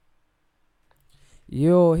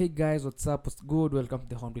Yo, hey guys, what's up? What's good? Welcome to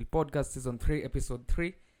the Hornbill Podcast, Season 3, Episode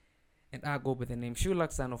 3. And I go by the name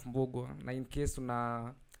Shulak, son of Mbogo. Na in case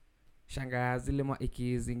una shangaa zile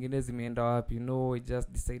maiki zingine zimeenda wapi, I just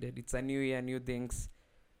decided it's a new year, new things.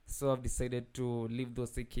 So I've decided to leave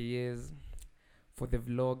those AKAs for the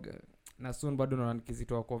vlog. Na soon bado naona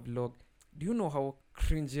nikizitoa kwa vlog. Do you know how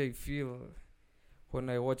cringy I feel when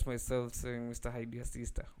I watch myself saying Mr. Hide Your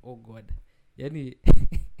Sister? Oh God. Yani...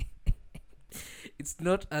 it's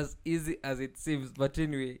not as easy as it seems, but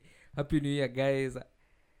anyway, happy new year, guys.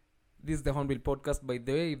 This is the Hornbill Podcast. By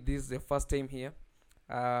the way, if this is the first time here,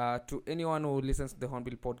 to anyone who listens to the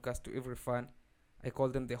Hornbill Podcast, to every fan, I call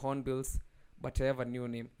them the Hornbills, but I have a new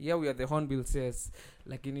name. Yeah, we are the Hornbills, yes,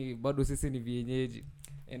 lakini bado sisi ni vienyeji.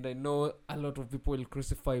 And I know a lot of people will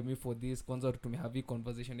crucify me for this. Kwanza tumehavi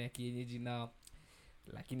conversation ya kienyeji now,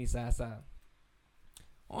 lakini sasa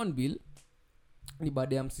Hornbill ni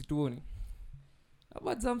baada ya msituoni.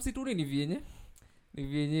 But za msituni ni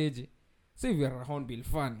vienyeji. So if you're a Hornbill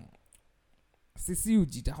fan, sisi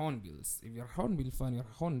ujita Hornbills. If you're a Hornbill fan, you're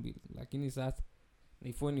a Hornbill. Lakini sasa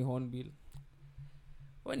ni Hornbill,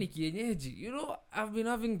 wani kienyeji. I've been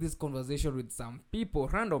having this conversation with some people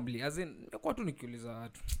randomly, as in kwa tu nikiuliza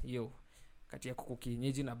watu, yo, kati ya kuku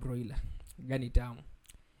kienyeji na broiler gani tamu?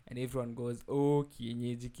 And everyone goes, oh,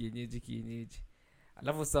 kienyeji.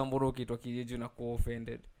 Alafu samboro ukitwa kienyeji unakuwa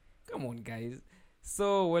offended. Come on, guys.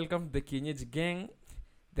 So, welcome to the Kienyeji gang,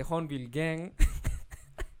 the Hornbill gang.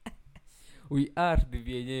 We are the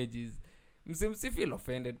Vienyejis. Msi feel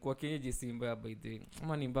offended kwa Kienyeji simba by the way.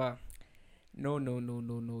 Manimba.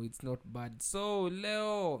 No, it's not bad. So,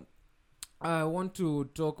 Leo, I want to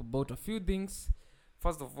talk about a few things.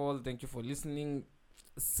 First of all, thank you for listening.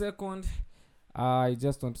 Second, I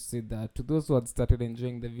just want to say that to those who had started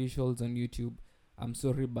enjoying the visuals on YouTube, I'm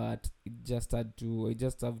sorry, but I just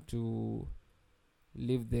have to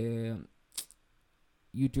leave the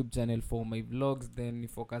YouTube channel for my vlogs, then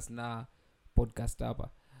focus na podcast hapa.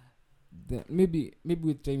 Then maybe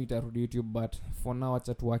with time itarudi YouTube, but for now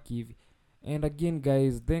acha tuwaki hivi. And again,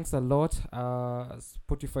 guys, thanks a lot.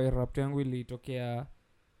 Spotify Wrapped yangu ilitokea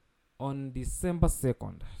on December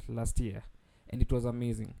 2nd last year, and it was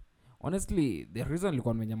amazing. Honestly, the reason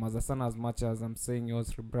nilikuwa nimenyamaza sana as much as I'm saying it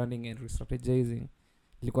was rebranding and restrategizing,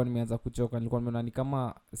 nilikuwa nimeanza kuchoka, nilikuwa nimeona ni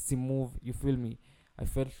kama si move, you feel me? I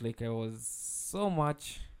felt like I was so much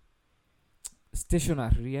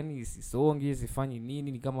stationary, yani sisongi, sifanyi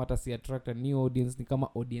nini, ni kama hata si attract a new audience, ni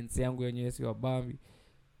kama audience yangu yenyewe si wabambi.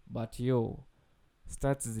 But yo,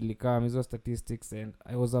 stats zilikaa hizo statistics, and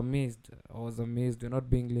I was amazed. We're not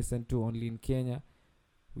being listened to only in Kenya.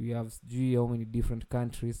 We have how many different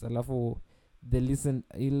countries. Alafu the listen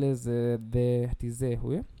iles the tize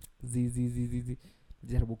we zi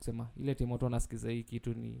jaribu kusema ile timu watu wanasikiza hii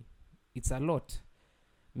kitu ni it's a lot.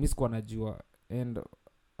 Miss kwa najua, and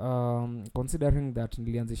considering that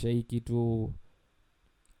nilianzisha hii kitu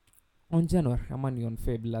on January ama ni on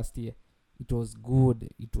Feb last year, it was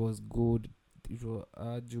good.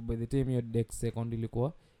 By the time your deck second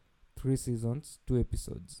ilikuwa 3 seasons, 2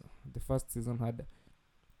 episodes. The first season had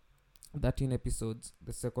 13 episodes,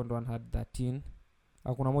 the second one had 13.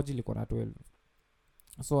 Kuna moja ilikuwa na 12.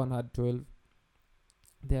 So one had 12,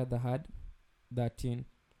 the other had 13.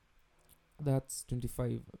 That's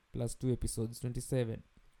 25 plus 2 episodes, 27.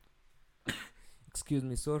 Excuse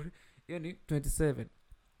me, sorry. Yani 27.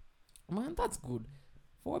 Man, that's good.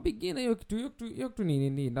 For a beginner, yo kitu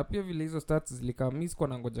nini. Na pia vile hizo stats zilika, mi sikuwa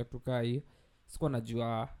nangoja kutukaa hii. Sikuwa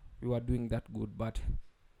najua we were doing that good. But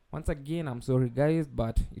once again, I'm sorry guys,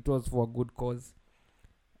 but it was for a good cause.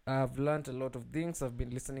 I've learned a lot of things. I've been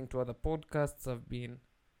listening to other podcasts. I've been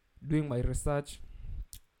doing my research.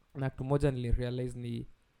 Na kitu moja nilirealize ni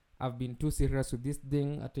I've been too serious with this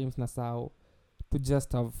thing at times nasao to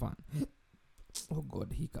just have fun. Oh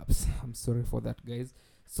God, hiccups. I'm sorry for that, guys.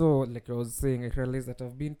 So, like I was saying, I realized that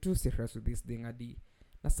I've been too serious with this thing adi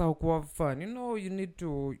nasao ku have fun. You need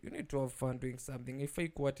to have fun doing something. If I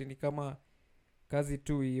kuwa ni kama kazi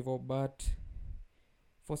tu hivyo, but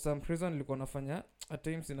for some reason nilikuwa nafanya at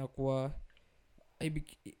times inakuwa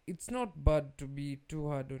it's not bad to be too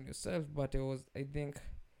hard on yourself, but I think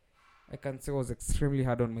I can say I was extremely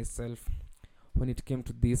hard on myself when it came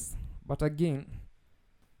to this. But again,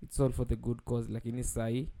 it's all for the good cause. Lakini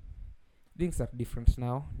sai things are different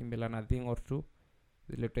now. Nimelana thing or two.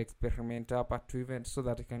 Let's experiment up at 2 events so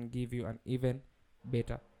that I can give you an even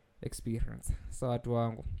better experience. So watu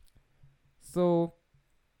wangu. So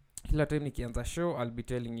kila time nikianza show, I'll be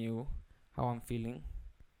telling you how I'm feeling.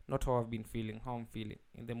 Not how I've been feeling, how I'm feeling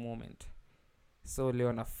in the moment. So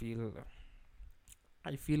leo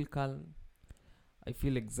I feel calm. I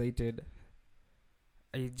feel excited.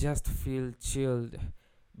 I just feel chilled.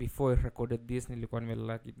 Before I recorded this nilikuwa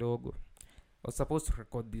nimelala kidogo. I was supposed to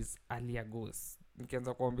record this earlier goes.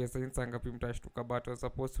 Nikianza kuambia sasa saa ngapi mtashtuka, but I was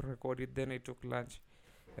supposed to record it, then I took lunch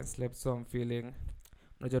and slept, so I'm feeling,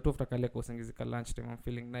 unajua tu after kale kwa usingizi ka lunch time, I'm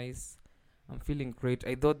feeling nice, I'm feeling great.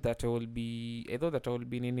 I thought that I will be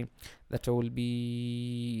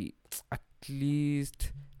at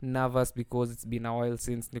least nervous because it's been a while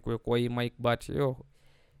since nikuwe kwa hii mic, but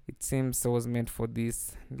it seems I was meant for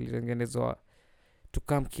this. Nilitengenezwa to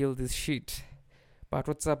come kill this shit. But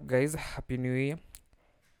what's up guys, happy new year.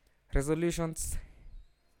 Resolutions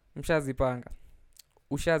ushazipanga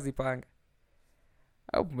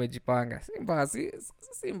au umejipanga?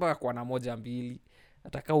 Si mbaya kwa na moja mbili,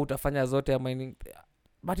 ataka utafanya zote ama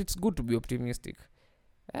but it's good to be optimistic.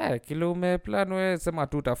 Kile umeplan wewe sema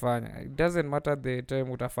tu utafanya, it doesn't matter the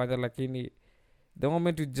time utafanya, lakini the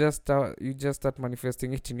moment you just start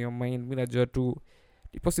manifesting it in your mind, mimi najua tu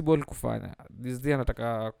ni possible kufanya. This day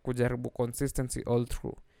nataka kujaribu consistency all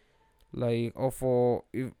through, like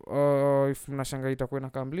if mnashanga itakuwa na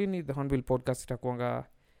kamblini, the Hornbill podcast itakuanga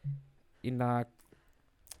ina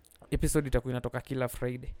episode itakuwa inatoka kila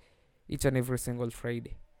Friday, each and every single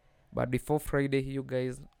Friday. But before Friday, you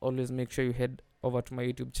guys always make sure you head over to my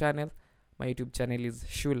YouTube channel. My YouTube channel is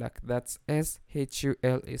Shulak, that's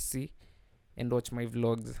SHULAC, and watch my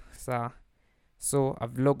vlogs. So a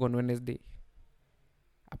vlog on Wednesday,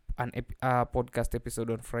 a podcast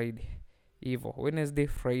episode on Friday. Evo Wednesday,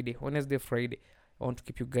 Friday. I want to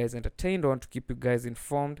keep you guys entertained, I want to keep you guys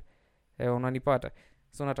informed. Unanipata?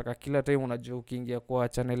 So nataka kila time unajua ukiingia kwa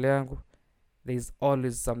channel yangu, there is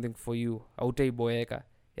always something for you. Hautaiboeka.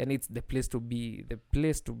 Yani it's the place to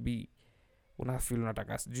be. Unafeel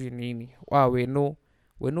unataka sijui nini.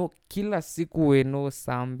 Weno kila siku weno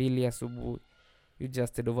saa 2 asubuhi. You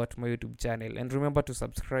just head over to my YouTube channel and remember to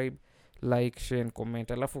subscribe, like, share and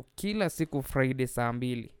comment. Alafu kila siku Friday saa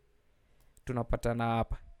 2 tunapatana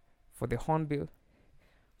hapa for the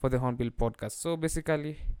Hornbill podcast. So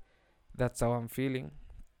basically that's how I'm feeling.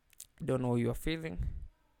 Don't know how you are feeling,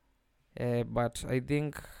 but I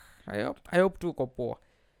think I hope to kopoa.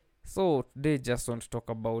 So today just want to talk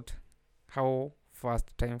about how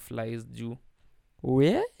fast time flies.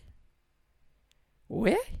 Where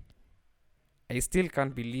I still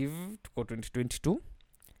can't believe to go 2022.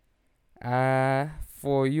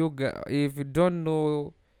 For you guys, if you don't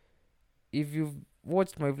know, if you've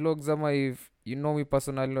watched my vlogs ama if you know me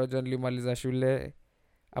personally, najua nilimaliza shule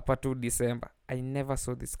hapa tu December. I never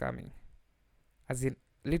saw this coming. As in,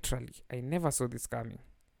 literally, I never saw this coming.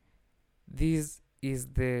 This is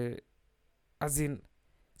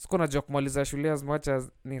siko najua kumaliza shule as much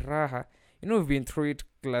as ni raha. We've been through it,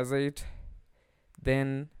 class 8,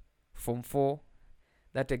 then form 4,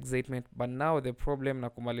 that excitement. But now the problem na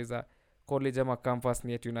kumaliza college ama campus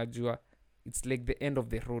ni eti unajua it's like the end of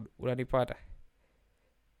the road. Unanipata?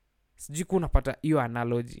 Sijui unapata hiyo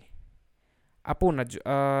analogy. Hapo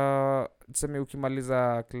unajua tuseme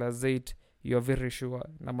ukimaliza class 8, you are very sure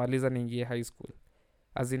namaliza niingie high school.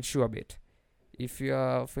 As in sure bet. If you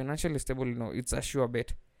are financially stable, it's a sure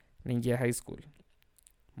bet niingie high school.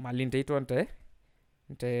 Mali nitaitwa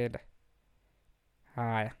nitaenda.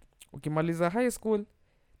 Haya. Ukimaliza high school,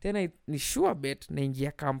 tena ni sure bet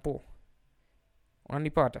naingia kampo.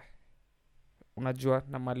 Unanipata? Unajua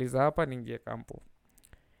namaliza hapa niingie kampo.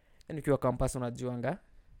 Nikiwa campus unajuanga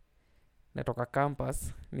natoka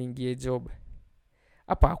campus niingie job.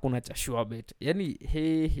 Hapa hakuna cha sure bet. Yani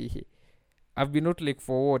I've been out like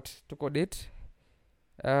for what? Tuko date?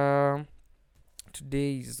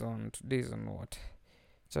 Today is on what?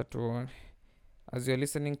 Chatu. As you're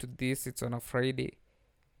listening to this, it's on a Friday.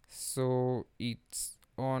 So it's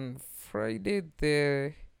on Friday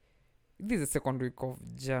this is the second week of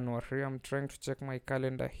January. I'm trying to check my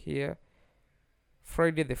calendar here.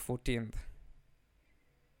 Friday the 14th.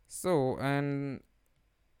 So, and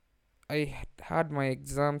I had my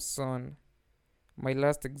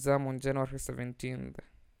last exam on January 17th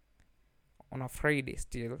on a Friday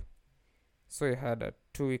still. So I had a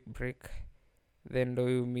 2-week break. Then do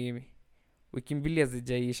you mimi wiki mbili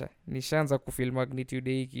hazijaisha nishaanza kufeel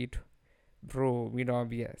magnitude hii kitu. Bro, mimi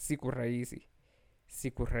naambia siku rahisi.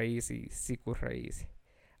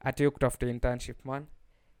 Ati yo kutafuta internship, man.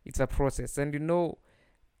 It's a process, and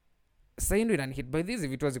sasa ndio inanihit by this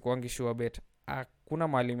vitu hazikuangi sure bet. Kuna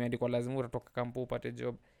mahali imeandikwa lazima utatoka kampo upate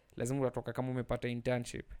job, lazima utatoka kama umepata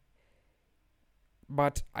internship.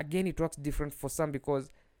 But again, it works different for some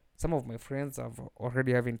because some of my friends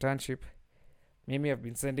already have internship. Maybe I've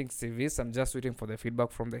been sending CVs, I'm just waiting for the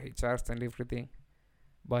feedback from the HRs and everything.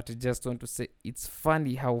 But I just want to say, it's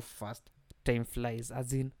funny how fast time flies.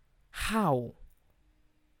 As in, how?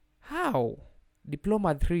 how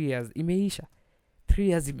diploma 3 years imeisha, 3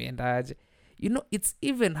 years imeendaje? It's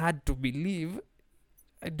even hard to believe.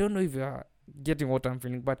 I don't know if you are getting what I'm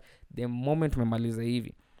feeling, but the moment memaliza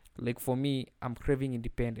hivi, like for me, I'm craving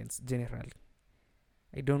independence generally.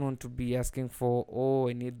 I don't want to be asking for, oh,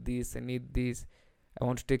 I need this, I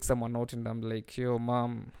want to take someone out and I'm like, yo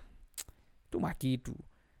mom, tuma kitu,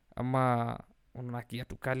 ama una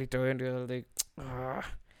kiatu kali tawende, like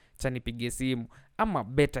cha nipige simu, ama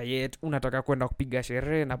better yet unataka kwenda kupiga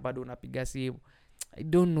sherehe na bado unapiga simu. I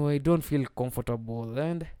don't know, I don't feel comfortable.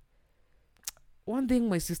 And one thing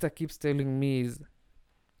my sister keeps telling me is,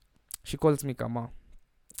 she calls me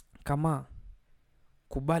kama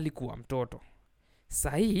kubali kuwa mtoto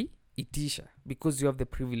sahi, itisha, because you have the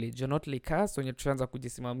privilege. You're not like us wenye tushaanza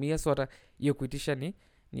kujisimamia, so hata hiyo kuitisha ni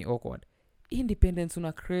awkward. Independence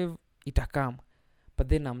una crave itakam, but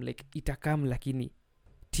then I'm like, itakam lakini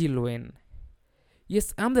till when?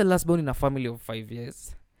 Yes, I'm the last born in a family of 5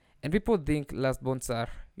 years, and people think last borns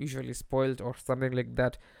are usually spoiled or something like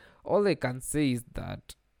that. All I can say is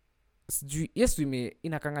that yes, we may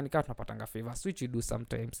inakanganika tunapatanga favors, which we do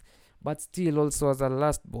sometimes, but still also as a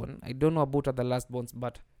last born, I don't know about other last borns,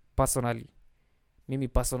 but personally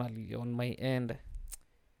on my end,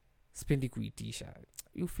 spendi kuitisha.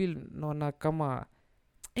 You feel naona kama,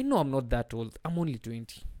 I know I'm not that old, I'm only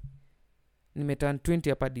 20, nimeturn 20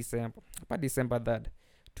 hapa December 3rd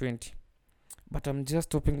 20, but I'm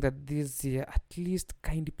just hoping that this year at least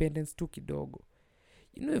ka independence tu kidogo.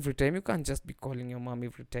 Every time you can't just be calling your mom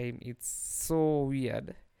every time. It's so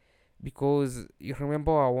weird, because you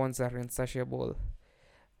remember our wants are insatiable.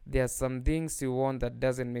 There are some things you want that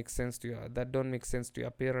don't make sense to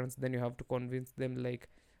your parents. Then you have to convince them, like,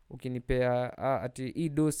 ukinipea ati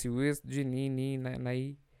ido siwezi juu nini na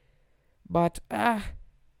hii. But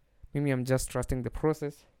maybe I'm just trusting the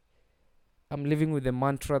process. I'm living with the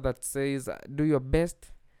mantra that says, do your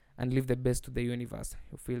best and leave the best to the universe.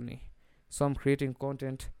 You feel me? So I'm creating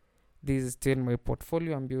content. This is still my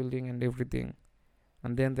portfolio I'm building and everything.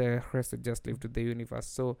 And then the rest will just leave to the universe.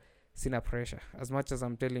 So, sina pressure. As much as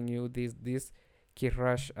I'm telling you this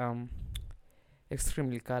Kirash,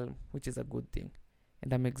 extremely calm, which is a good thing.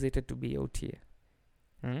 And I'm excited to be out here.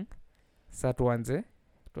 Sa tuanze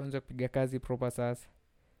kupiga kazi proper sasa.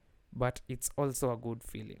 But it's also a good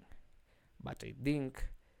feeling. But I think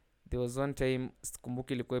there was one time,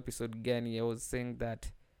 sikumbuki ilikuwa episode gani, I was saying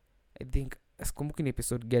that I think sikumbuki ni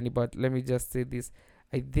episode gani, but let me just say this.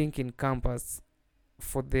 I think in campus,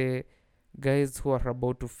 for the guys who are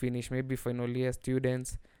about to finish, maybe final year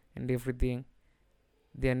students and everything,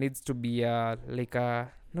 there needs to be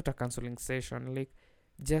not a counseling session, like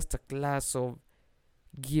just a class of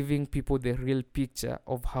giving people the real picture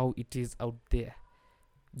of how it is out there.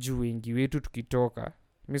 Juu wengi wetu tukitoka,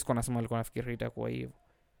 mimi siko nasema alikuwa nafikiria itakuwa hivyo.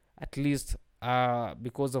 At least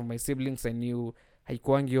because of my siblings, I knew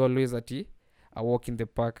haikuangi always ati I walk in the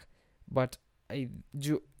park, but if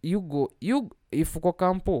uko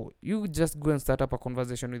kampo, you just go and start up a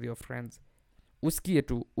conversation with your friends.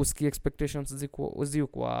 Usikie expectations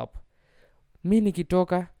ziko hapo. Mimi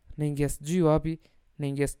nikitoka naingia sijui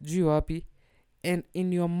wapi, and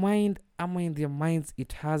in your mind, ama in their minds,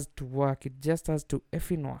 it has to work. It just has to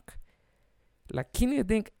effing work. Lakini I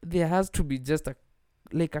think there has to be just a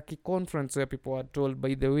conference where people are told,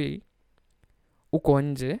 by the way, uko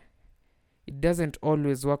nje, it doesn't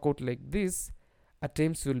always work out like this. At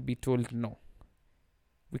times you'll be told, no,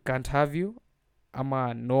 we can't have you.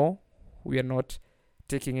 Ama no, we are not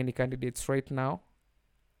taking any candidates right now.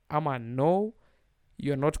 Ama no,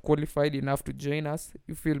 you're not qualified enough to join us.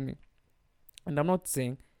 You feel me? And I'm not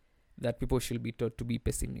saying that people should be taught to be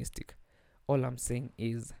pessimistic. All I'm saying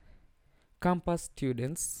is campus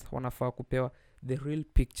students wanafaa kupewa the real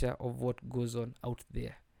picture of what goes on out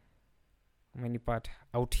there. Umenipata?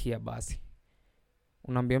 Out here basi.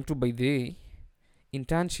 Unaambia mtu, by the way,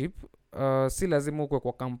 internship, si lazima ukwe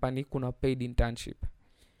kwa company, kuna paid internship.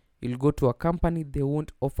 You'll go to a company, they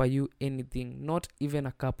won't offer you anything, not even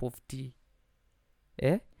a cup of tea.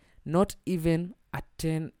 Not even a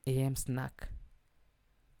 10 a.m. snack.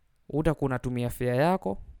 Utakuwa tumia fare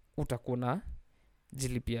yako, utakuwa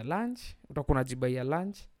jilipia lunch, utakuwa jibaia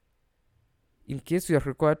lunch. In case you are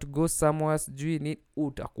required to go somewhere,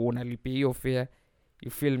 utakuwa unalipia hiyo fare.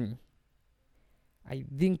 You feel me? I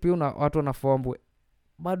think pia watu wanafahamu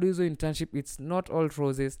bado hizo internship, it's not all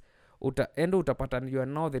roses. Utapata you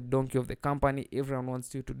are now the donkey of the company. Everyone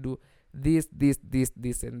wants you to do this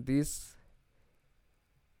and this.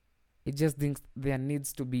 It just thinks there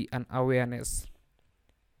needs to be an awareness.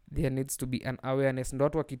 Ndo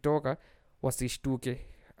watu wakitoka wasishtuke,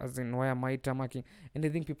 as in why am I tamaking. And I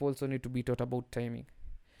think people also need to be taught about timing.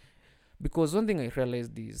 Because one thing I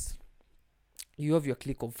realized is you have your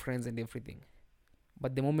clique of friends and everything,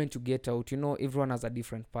 but the moment you get out, everyone has a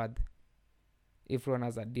different path. Everyone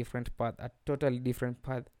has a different path, a totally different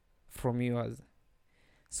path from yours.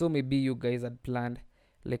 So maybe you guys had planned,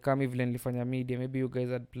 like kama vile nilifanya media, maybe you guys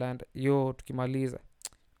had planned, tukimaliza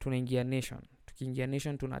tunaingia nation, tukiingia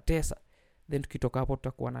nation tunatesa, then tukitoka hapo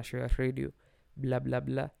tutakuwa na show ya radio, blah blah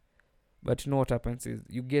blah. But what happens is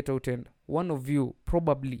you get out and one of you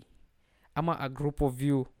probably, ama a group of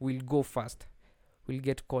you will go first, will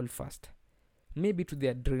get called first, maybe to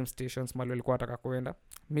their dream stations mali walikuwa wataka kuenda.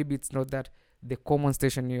 Maybe it's not that the common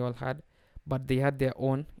station you all had, but they had their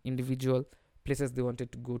own individual places they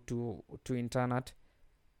wanted to go to internet.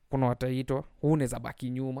 Kuna wataitwa, huu unaweza baki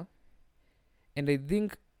nyuma. And I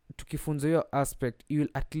think tukifunza hiyo aspect, you will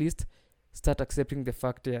at least start accepting the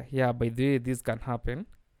fact yeah, by the way this can happen,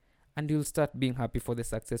 and you'll start being happy for the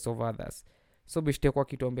success of others. So bishte kwa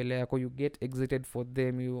kitu mbele yako, you get excited for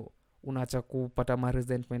them, you unaacha kupata ma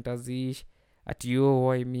resentment azish at you,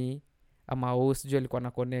 why me, ama sijui alikuwa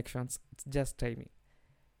na connections. It's just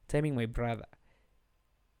timing my brother.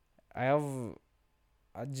 I have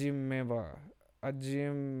a gym member,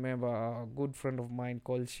 a good friend of mine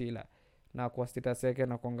called Sheila, na kwa status yake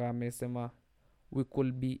na konga amesema we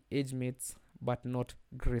could be age mates but not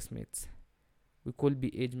grace mates. We could be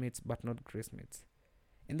age mates but not grace mates.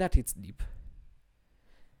 And that hits deep.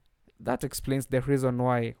 That explains the reason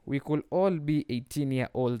why we could all be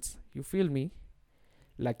 18-year-olds. You feel me?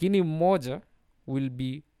 Lakini mmoja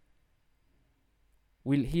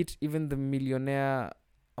will hit even the millionaire,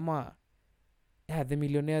 ama the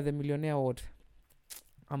millionaire what?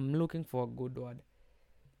 I'm looking for a good word.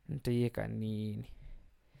 Nitaiweka nini?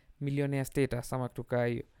 Millionaire status ama tukaa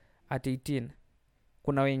hiyo at 18.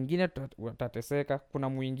 Kuna wengine watateseka, kuna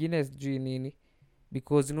mwingine sijui nini,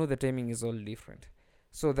 because the timing is all different.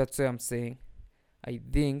 So that's why I'm saying I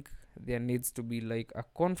think there needs to be like a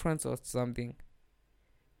conference or something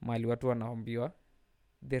mali watu wanaambiwa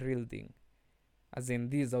the real thing, as in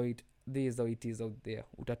this is how it is out there.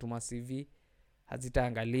 Utatuma CV,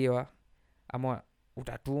 hazitaangaliwa, ama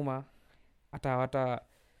utatuma hata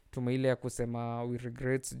tuma ile ya kusema we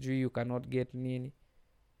regret you cannot get nini,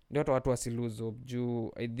 ndio watu wasiluzo hope.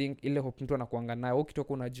 Juu I think ile hope mtu anakuanga nayo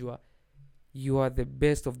ukitoka unajua you are the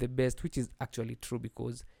best of the best, which is actually true,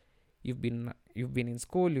 because you've been in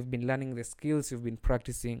school, you've been learning the skills, you've been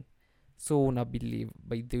practicing, so una believe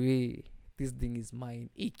by the way this thing is mine,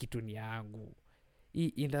 hii kitu ni yangu, hii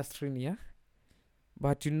industry ni ya.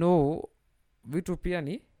 But vitu pia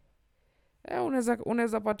ni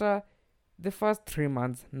unaweza pata the first 3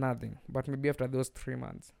 months nothing, but maybe after those 3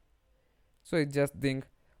 months. So I just think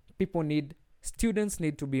students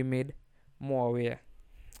need to be made more aware.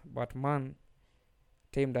 But man,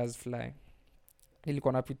 time does fly.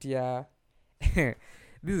 Nilikuwa napitia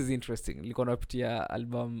this is interesting. Nilikuwa napitia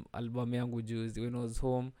album yangu juzi. When I was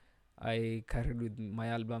home, I carried with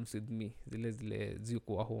my albums with me, zile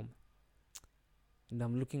zikuwa home, and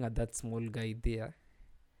I'm looking at that small guy there.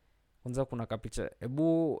 Kwanza kuna kapicha,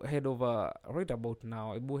 ebu head over right about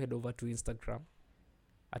now, ebu head over to Instagram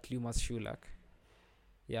at Lumas Shulak.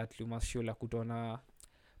 Yeah, at Lumas Shulak utaona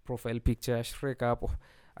profile picture ya Shrek hapo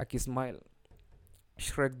akismile,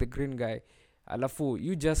 Shrek the green guy. Alafu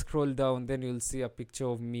you just scroll down, then you'll see a picture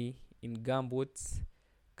of me in gumboots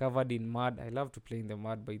covered in mud. I love to play in the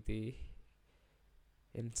mud by the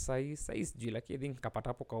and size juu, like I think kapata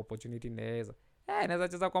hapo kwa opportunity naweza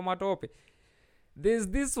cheza kwa matope.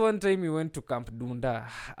 There's this one time we went to Camp Dunda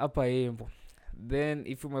hapa Embo. Then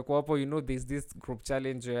if umekuwa hapo, there's this group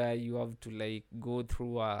challenge where you have to like go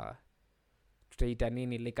through tutaita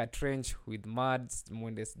nini, like a trench with mud,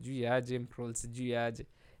 mwende sijui aje, mcrawl sijui aje,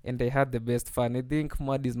 and I had the best fun. I think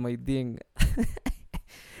mud is my thing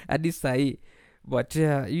hadi sahi. But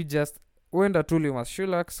yeah, you just wenda tu Lumas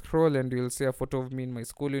Shulak, scroll and you'll see a photo of me in my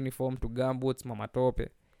school uniform to gumboots, mama tope,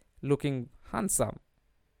 looking handsome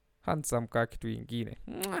kaa kitu ingine.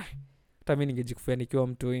 Hata mimi ningejikufia nikiwa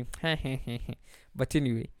mtoi. But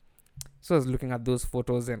anyway, so I was looking at those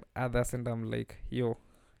photos and others, and I'm like, yo,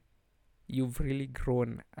 you've really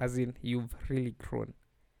grown, as in you've really grown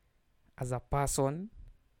as a person,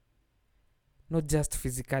 not just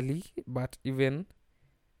physically but even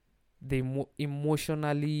the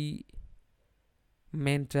emotionally,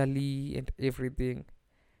 mentally and everything.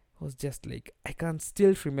 I was just like, I can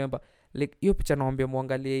still remember, like hiyo picha naomba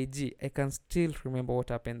muangalie IG, I can still remember what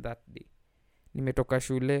happened that day. Nimetoka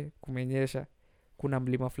shule, kumenyesha, kuna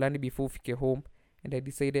mlima fulani before ufike home, and I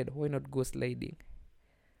decided why not go sliding.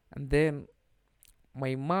 And then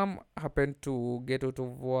my mom happened to get out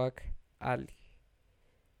of work early,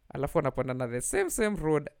 alafu anapanda na the same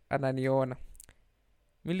road ananiona.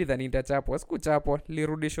 Milidhani nitachapwa, sikuchapwa,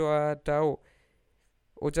 lirudishwa tao.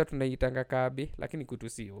 Ocha tunaitanga kabe, lakini kwetu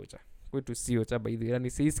si ocha. Kwetu si ocha by the way. Yani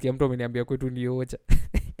siisikia mtu ameniambia kwetu ni ocha.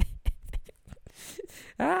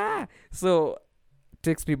 So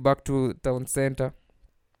takes me back to town center.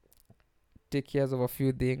 Take cares of a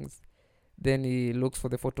few things. Then he looks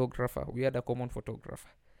for the photographer. We had a common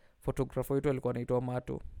photographer wetu alikuwa anaitwa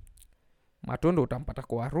Mato ndo utampata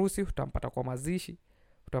kwa harusi, utampata kwa mazishi,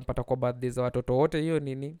 utampata kwa birthday za watoto wote, hiyo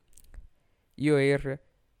nini, hiyo area.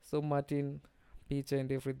 So Martin, picture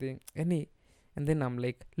and everything. And then I'm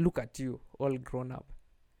like, look at you, all grown up,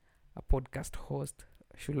 a podcast host,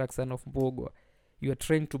 Shulak son of Mbogwa. You are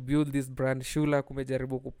trying to build this brand. Shulak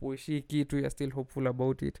umejaribu kupushi kitu, you are still hopeful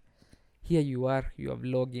about it. Here you are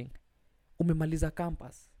vlogging. Umemaliza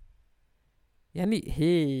campus. Yani,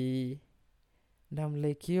 hey. And I'm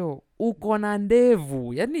like, yo, uko na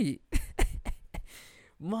ndevu. Yani,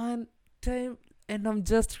 man, time, and I'm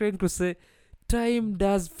just trying to say, time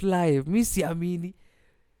does fly. Mi siamini.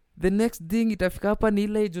 The next thing itafika hapa ni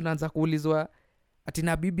ile unaanza kuulizwa ati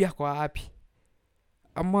na bibi yako wapi.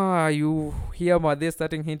 Ama you hear mother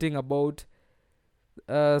starting hinting about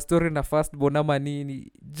story na first born ama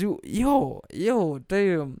nini. Yo,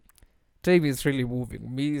 time is really moving.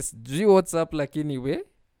 Miss G what's up lakini we.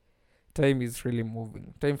 Time is really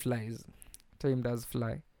moving. Time flies. Time does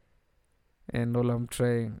fly. And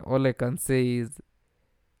all I can say is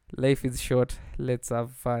life is short. Let's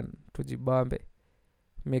have fun. Tujibambe.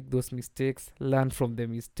 Make those mistakes. Learn from the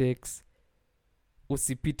mistakes.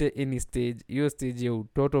 Usipite any stage. Hiyo stage ya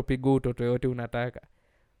utoto, pigo utoto yote unataka.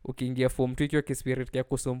 Ukiingia form 2 ikiwa kispirit ya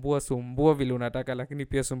kusumbua vile unataka, lakini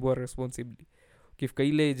pia sumbua responsibly. Ukifika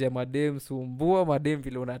ile age ya madem, sumbua madem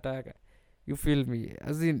vile unataka. You feel me?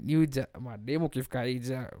 As in, madem ukifika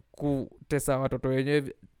age ya kutesa watoto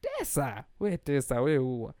wenyewe. Tesa, we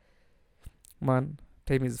uwa. Man,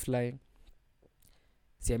 time is flying.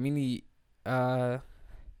 Siamini,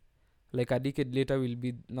 like a decade later we'll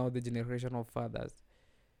be now the generation of fathers.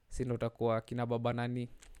 Sino takuwa kina baba nani.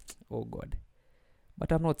 Oh God.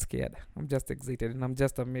 But I'm not scared. I'm just excited and I'm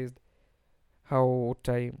just amazed how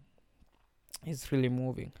time is really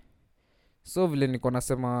moving. So vile niko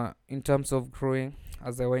nasema in terms of growing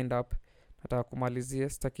as I wind up, nataka kumalizia,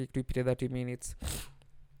 sitaki tuipite 30 minutes.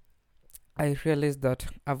 I realized that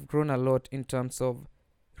I've grown a lot in terms of,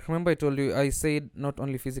 remember I told you, I said not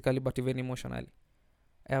only physically but even emotionally.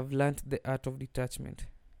 I have learned the art of detachment.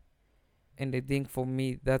 And I think for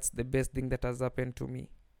me, that's the best thing that has happened to me.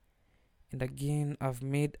 And again, I've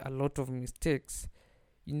made a lot of mistakes.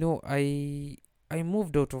 You know, I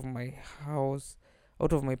moved out of my house,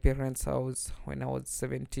 out of my parents' house when I was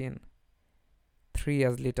 17. 3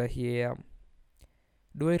 years later, here I am.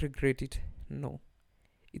 Do I regret it? No.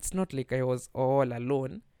 It's not like I was all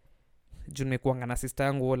alone. Jumekuanga na sister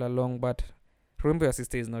yangu all along, but remember your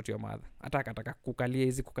sister is not your mother. Ataka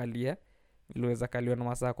kukalia viliweza kaliwa na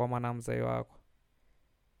masaa kwa maana mzee wako.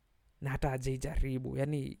 Na hata hajaijaribu.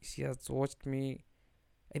 Yani she has watched me.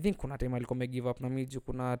 I think kuna time alikuwa give up na mimi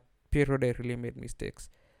kuna period I really made mistakes.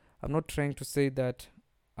 I'm not trying to say that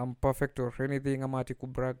I'm perfect or anything. I'm ati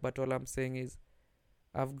kubrag, but all I'm saying is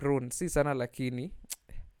I've grown. Si sana lakini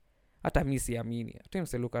hata mimi siamini. At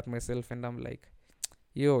times I look at myself and I'm like,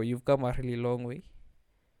 yo, you've come a really long way.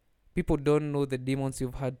 People don't know the demons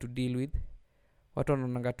you've had to deal with. Watu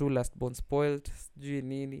wanaonanga tu last born spoiled, sijui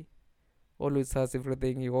nini, always has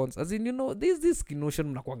everything he wants. As in, you know, there's this notion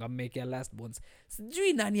mnakuanga make ya last borns.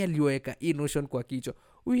 Sijui nani aliweka hii notion kwa kichwa.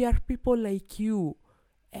 We are people like you.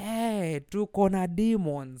 Tuko na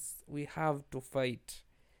demons we have to fight.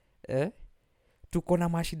 Tuko na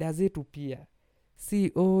mashida zetu pia.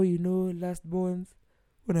 See, you know, last borns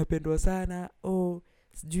unapendwa sana.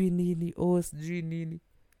 Sijui nini.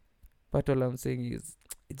 But all I'm saying is,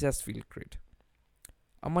 it just feels great.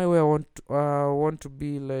 Am I where I want to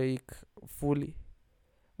be like fully?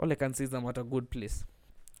 All I can say is I'm at a good place.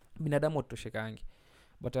 Binadamu utoshekangi.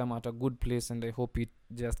 But I'm at a good place and I hope it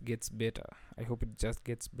just gets better.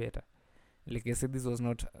 Like I said, this was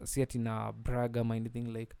not siatina brag or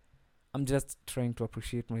anything. Like, I'm just trying to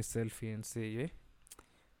appreciate myself here and say,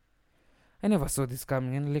 I never saw this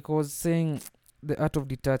coming. And like I was saying, the art of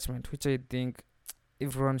detachment, which I think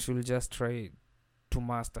everyone should just try to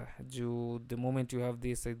master. The moment you have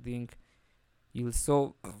this, I think you'll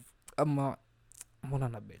solve. I'm on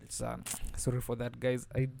a bell, son. Sorry for that, guys.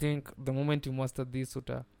 I think the moment you master this,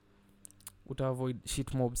 uta avoid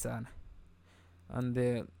shit mobs, son. And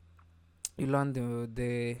you learn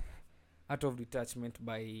the art of detachment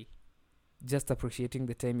by just appreciating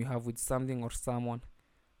the time you have with something or someone,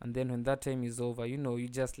 and then when that time is over, you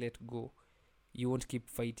just let go. You won't keep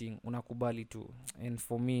fighting, unakubali tu. And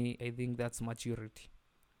for me, I think that's maturity.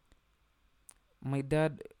 My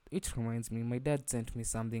dad, it reminds me, my dad sent me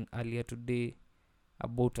something earlier today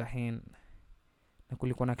about a hen, na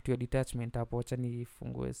kulikuwa na kitu ya detachment hapo. Acha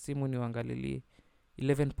nifungue simu niwaangalilie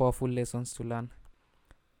 11 powerful lessons to learn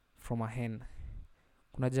from a hen.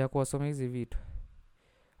 Kuna jaa kuwasomea hizi vitu.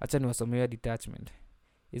 Acha niwasomea detachment.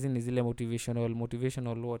 Hizi ni zile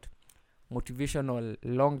motivational what? Motivational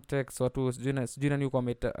long text. Watu sijui nani yuko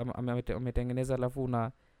ametengeneza,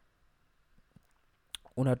 alafu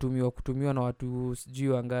kutumiwa na watu sijui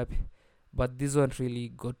wangapi. But this one really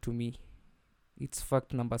got to me. It's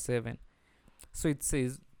fact number 7. So it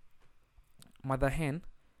says, mother hen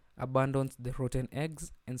abandons the rotten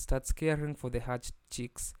eggs and starts caring for the hatched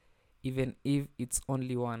chicks, even if it's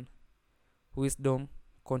only one. Wisdom,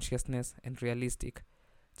 consciousness, and realistic.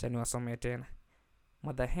 Chani wasome tena.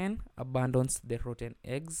 Mother hen abandons the rotten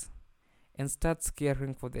eggs and starts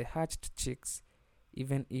caring for the hatched chicks,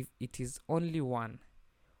 even if it is only one.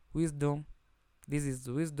 Wisdom, this is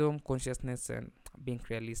wisdom, consciousness, and being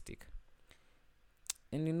realistic.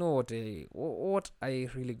 And you know what I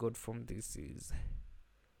really got from this is,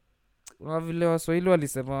 vile Waswahili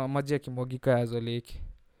walisema maji yakimwagika yazoleki.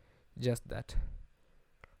 Just that.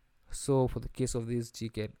 So for the case of this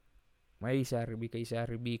chicken, maisha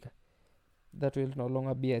haribika. That will no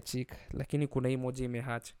longer be a chick. Lakini kuna hii moja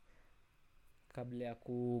imehatch kabla ya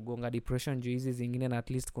kugonga depression juu hizi zingine, na at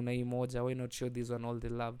least kuna hii moja. Why not show this one all the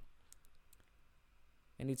love?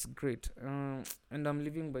 And it's great. And I'm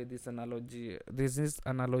living by this analogy. There's this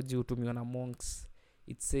analogy utumiwa na monks.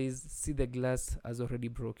 It says, see the glass as already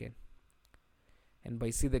broken. And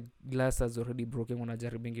by see the glass as already broken,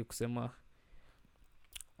 unajaribingi kusema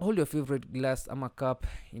hold your favorite glass ama cup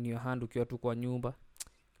in your hand ukiwa tu kwa nyumba.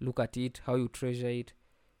 Look at it, how you treasure it.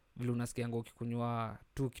 Vile unasikianga ukikunywa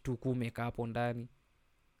tu kitu kumeka hapo ndani.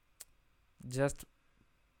 Just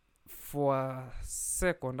for a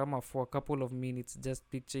second ama for a couple of minutes, just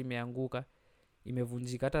picture imeanguka,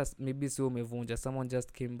 imevunjika. Hata maybe sio umevunja, someone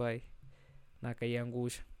just came by na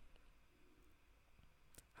akaiangusha.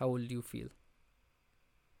 How will you feel?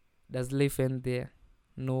 Does life end there?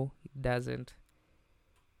 No, it doesn't.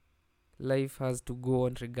 Life has to go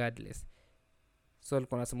on regardless. So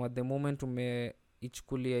alikuwa nasema the moment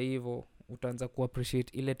umeichukulia hivyo, utaanza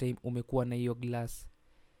kuappreciate ile time umekuwa na hiyo glass.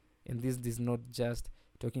 And this is not just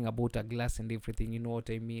talking about a glass and everything, you know what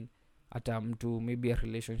I mean. Hata mtu, maybe a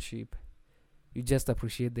relationship, you just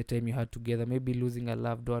appreciate the time you had together. Maybe losing a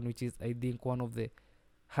loved one, which is I think one of the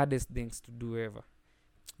hardest things to do ever.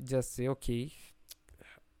 Just say, okay,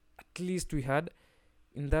 at least we had,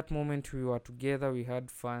 in that moment we were together, we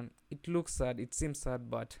had fun. It looks sad, it seems sad,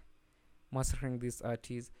 but mastering this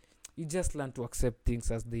art is, you just learn to accept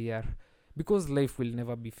things as they are, because life will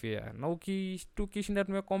never be fair. Na tukishinda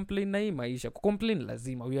tumecomplain na hii maisha, kucomplain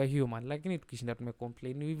lazima, we are human, lakini tukishinda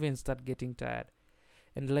tumecomplain, we even start getting tired,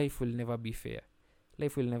 and life will never be fair.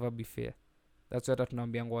 Life will never be fair. That's what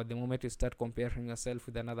tunaambiangwa, the moment you start comparing yourself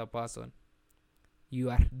with another person,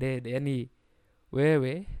 you are dead. Yani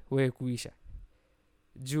wewe kuisha.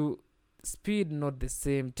 Speed not the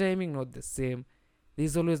same, timing not the same.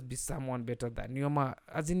 There's always be someone better than you.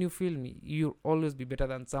 As in, you feel me, you'll always be better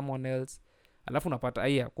than someone else. Alafu unapata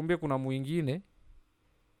aya, kumbe kuna mwingine.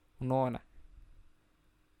 Unaona,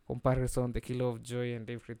 comparison, the killer of joy and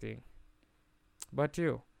everything. But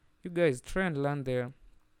you guys try and learn the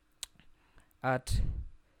art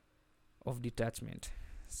of detachment.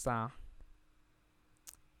 So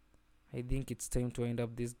I think it's time to end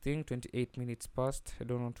up this thing. 28 minutes past. I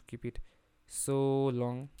don't want to keep it so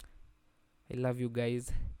long. I love you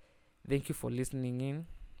guys. Thank you for listening in.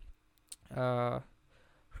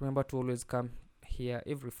 Remember to always come here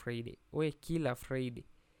every Friday. Kila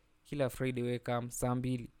Friday we come saa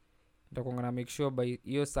 2. Nitakuwa na make sure by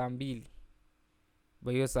hiyo saa 2.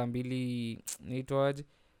 By hiyo saa 2 naitwaje?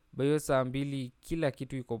 By hiyo saa 2 kila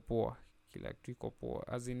kitu iko poa.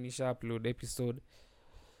 As in nisha upload episode.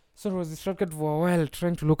 So I was distracted for a while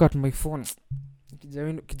trying to look at my phone.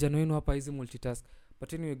 Kijana wenu hapa hizi multitask.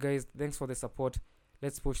 But anyway guys, thanks for the support.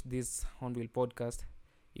 Let's push this Hornbill podcast.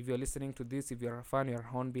 If you're listening to this, if you're a fan, you're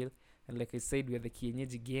Hornbill. And like I said, we're the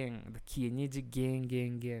Kienyeji gang. The Kienyeji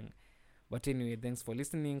gang. But anyway, thanks for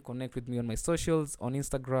listening. Connect with me on my socials. On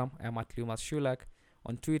Instagram, I'm at Lumas Shulak.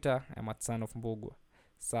 On Twitter, I'm at Son of Mbogo.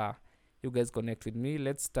 So, you guys connect with me.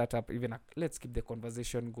 Let's start up let's keep the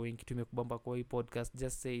conversation going. Kitume kubamba kwa hii podcast.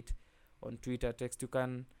 Just say it on Twitter. Text, you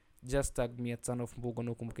can just tag me at Son of Mbogo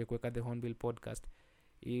na ukumbuke kuweka the Hornbill podcast.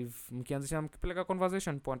 If mkianzisha mkipeleka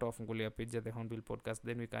conversation, point wafungulia page ya the Hornbill podcast,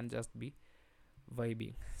 then we can just be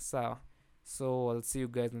vibing. So I'll see you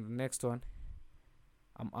guys in the next one.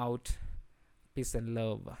 I'm out. Peace and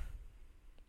love.